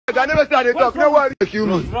I never started talk. No worry. Kill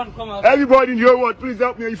me. Everybody in the whole world, please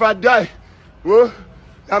help me if I die. Oh,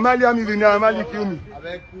 Amali, I'm even now. Amali, kill me.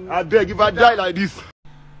 I beg, if I die like this.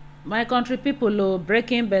 My country people,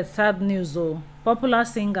 breaking but sad news. Popular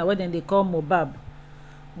singer, what they call Mobad,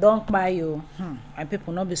 don't buy you. My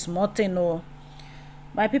people not be smarting.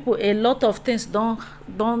 My people, a lot of things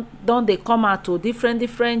don't they come out to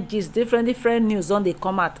different gist, different news. Don't they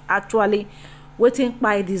come out actually waiting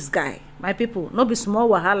by this guy. My people, not be small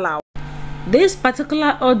wahala. This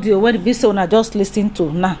particular audio where the be I just listening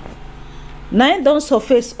to now don't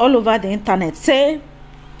surface all over the internet. Say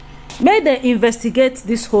may they investigate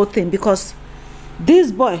this whole thing because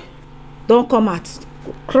this boy don't come out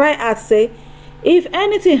cry out say if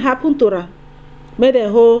anything happen to her, may they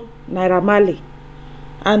hold Naira Marley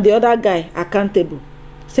and the other guy accountable.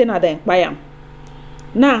 Say na dem kpai am.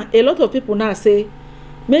 Now a lot of people now say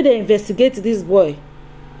may they investigate this boy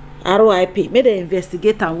RIP, may they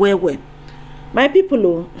investigate am well. My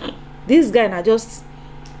people, this guy na just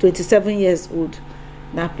 27 years old.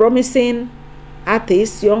 Now promising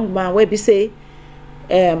artist, young man, where be say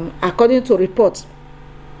according to report,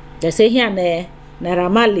 they say here Naira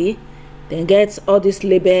Marley then gets all this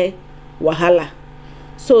label wahala.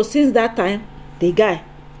 So since that time, the guy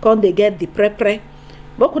come they get the pre.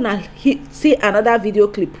 But kuna see another video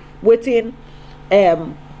clip waiting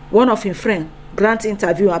one of his friend grant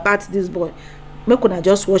interview about this boy. Make una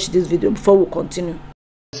just watch this video before we continue.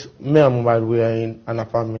 Me and Mobad, we are in an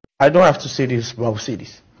apartment. I don't have to say this, but I'll say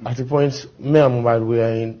this. At the point, me and Mobad, we are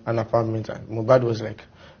in an apartment, and Mobad was like,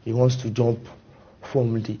 he wants to jump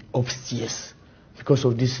from the upstairs because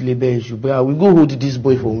of this labor issue. But we go hold this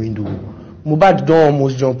boy for window. Mobad don't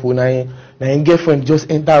almost jump. Now his girlfriend just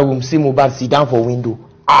enter room, see Mobad sit down for window.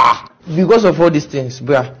 Because of all these things,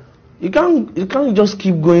 bruh, you can't just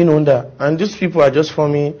keep going under. And these people are just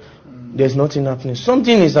forming. There's nothing happening.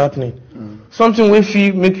 Something is happening. Something will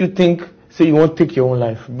make you think, say you won't take your own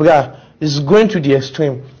life. Bruh, it's going to the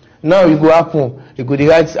extreme. Now you go happen, you go the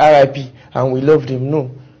right RIP, and we loved him.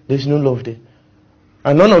 No, there's no love there.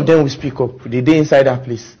 And none of them will speak up. They day inside that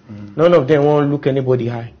place. None of them won't look anybody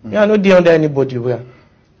high. Yeah, no day under anybody. Bruh.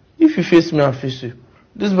 If you face me, I face you.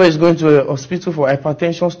 This boy is going to a hospital for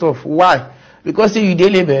hypertension stuff. Why? Because say you dey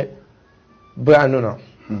labor. Bruh, no.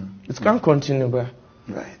 It can't continue, bruh.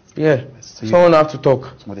 Right. Yeah, so someone have to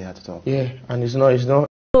talk. Somebody had to talk. Yeah, and it's not.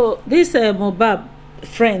 So this Mobad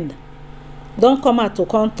friend don't come out to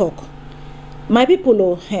come talk. My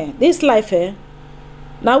people, this life,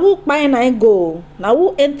 now who buy nine go, now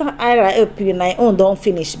who enter IRAP nine own don't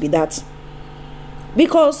finish be that.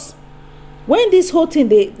 Because when this whole thing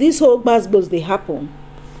this whole buzzbuzz they happen,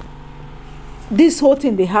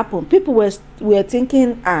 people were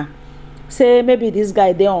thinking, say maybe this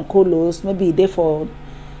guy they on colos, maybe they for.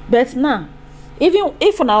 But now, even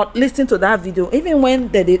if you now listen to that video, even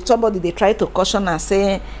when somebody they try to caution and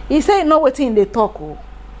say, he say no waiting they talk.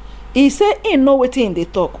 He say he no waiting they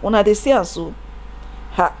talk. When they say so,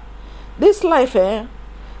 this life,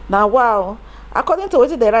 now wow. According to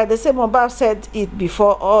what they write, they say Mobad said it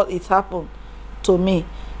before all it happened to me.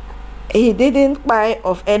 He didn't die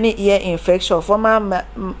of any ear infection. Former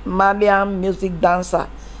Malian music dancer,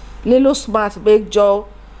 Lilo Smart, Big Joe.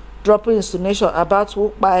 Dropping insinuation about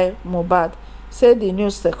who by Mobad, said the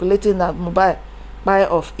news circulating that Mobad by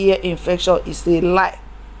of ear infection is a lie.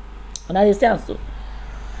 And I say so.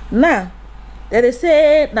 Now, they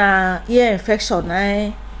say na ear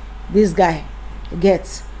infection this guy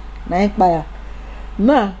gets by.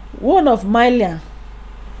 Now, one of Malian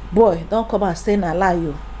boy don't come and say na lie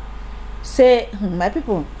you. Say my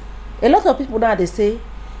people, a lot of people now they say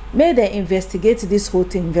may they investigate this whole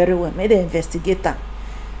thing very well. May they investigate that.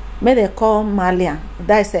 May they call Malian,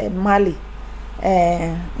 that's Mali.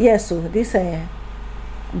 Yes, so this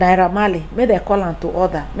Naira Marley, may they call on to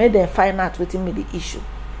order, may they find out within me the issue.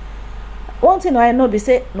 One thing I know, they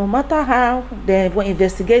say no matter how they will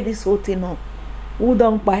investigate this whole thing, no, who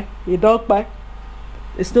don't buy, you don't buy.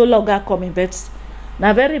 It's no longer coming, but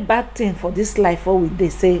now very bad thing for this life. What would they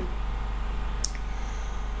say?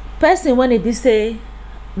 Person when it be say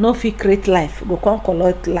no fit create life, go come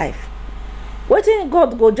collect life. Wetin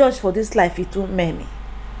God go judge for this life is too many.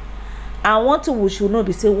 And one thing we should know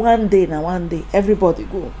be say one day everybody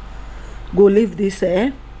go leave this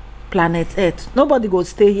planet Earth. Nobody go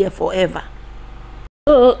stay here forever.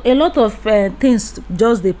 So a lot of things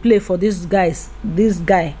just they play for this guy, this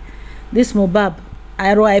Mobad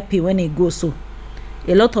RIP when he goes. So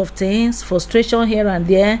a lot of things, frustration here and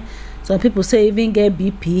there. Some people say even get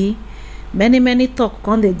BP. Many talk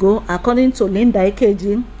when they go. According to Linda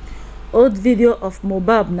Ikeji, old video of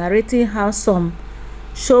Mobad narrating how some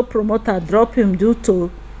show promoter drop him due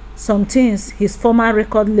to some things his former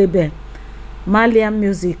record label Malian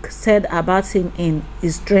Music said about him in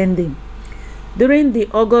is trending. During the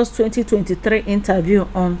August 2023 interview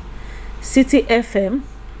on City FM,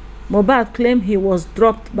 Mobad claimed he was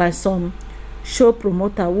dropped by some show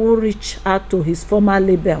promoter who reached out to his former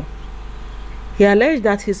label. He alleged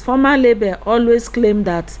that his former label always claimed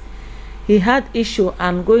that he had issue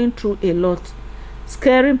and going through a lot,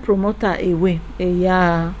 scaring promoter away.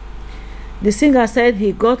 Yeah. The singer said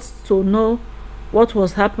he got to know what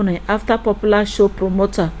was happening after popular show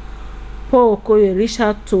promoter Paul Okoye reached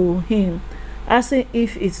out to him asking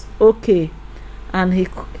if it's okay and he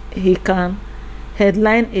can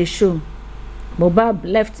headline a show. Mobad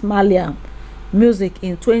left Malian Music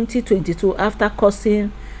in 2022 after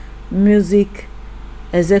accusing music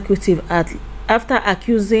executive at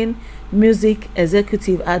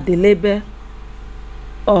the label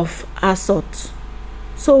of assault.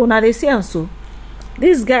 So now they see, and so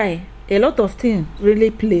this guy, a lot of things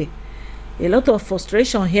really play, a lot of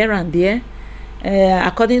frustration here and there.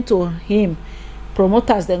 According to him,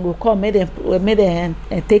 promoters then go come, make them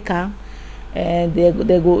take am. They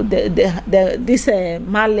go this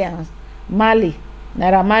Naira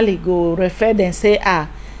Mali go refer them, say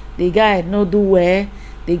the guy no do well,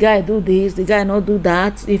 the guy do this, the guy no do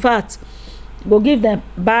that. In fact, go give them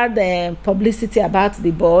bad publicity about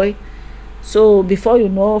the boy. So before you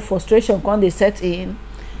know, frustration come dey set in.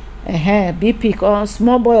 BP come,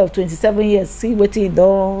 small boy of 27 years, see wetin he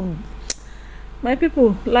don. My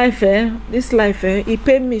people, life this life e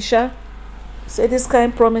pain me sha. Say this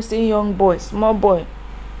kind promising young boy, small boy,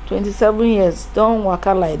 27 years, don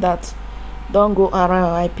waka like that, don go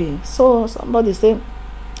around IP. So somebody say,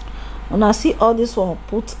 una see all this one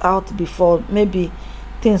put out before, maybe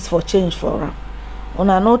things for change for am.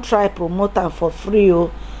 Una no try promote am for free o,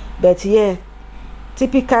 but yeah,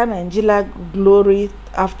 typical Nigeria glory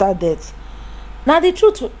after death. Now the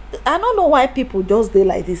truth, I don't know why people just dey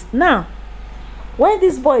like this. Now when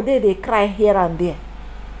this boy they cry here and there,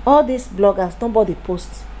 all these bloggers, nobody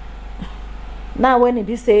post. Now when he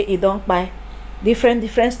be say he don't buy different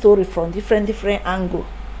story from different angle.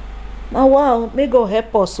 Now wow, may God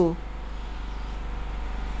help us. So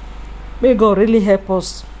may God really help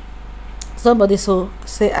us. Somebody so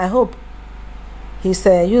say, I hope his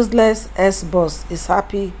useless ex-boss is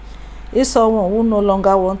happy. If someone who no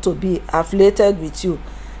longer want to be affiliated with you,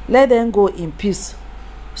 let them go in peace.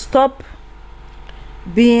 Stop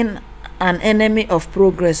being an enemy of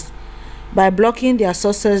progress by blocking their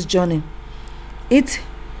success journey. It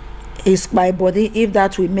is my body if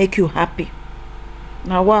that will make you happy.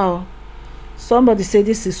 Now wow, somebody say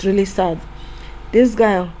this is really sad. This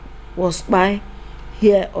guy was by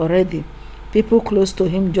here already. People close to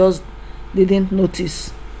him just didn't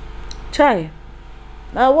notice. Chai.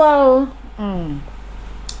 Now wow,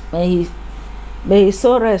 may he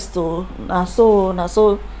so rest. Oh, now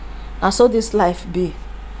so this life be.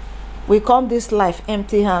 We come this life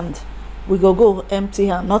empty hand, we go empty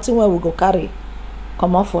hand. Nothing where we go carry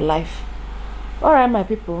come out for life. All right, my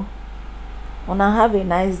people, wanna have a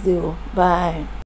nice day. Bye.